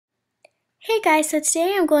Hey guys, so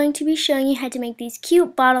today I'm going to be showing you how to make these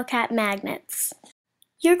cute bottle cap magnets.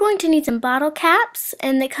 You're going to need some bottle caps,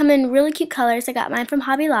 and they come in really cute colors. I got mine from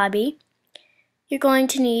Hobby Lobby. You're going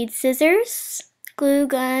to need scissors, glue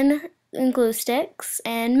gun, and glue sticks,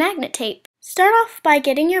 and magnet tape. Start off by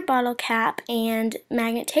getting your bottle cap and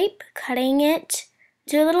magnet tape, cutting it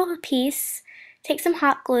to a little piece. Take some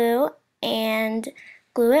hot glue and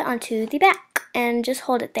glue it onto the back, and just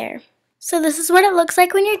hold it there. So this is what it looks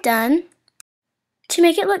like when you're done. To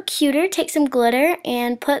make it look cuter, take some glitter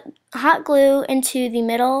and put hot glue into the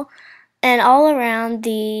middle and all around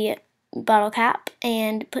the bottle cap,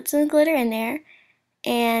 and put some glitter in there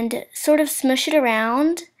and sort of smush it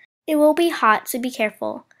around. It will be hot, so be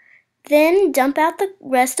careful. Then dump out the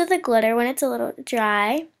rest of the glitter when it's a little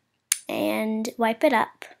dry and wipe it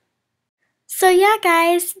up. So yeah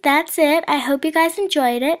guys, that's it. I hope you guys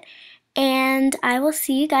enjoyed it, and I will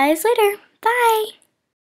see you guys later. Bye!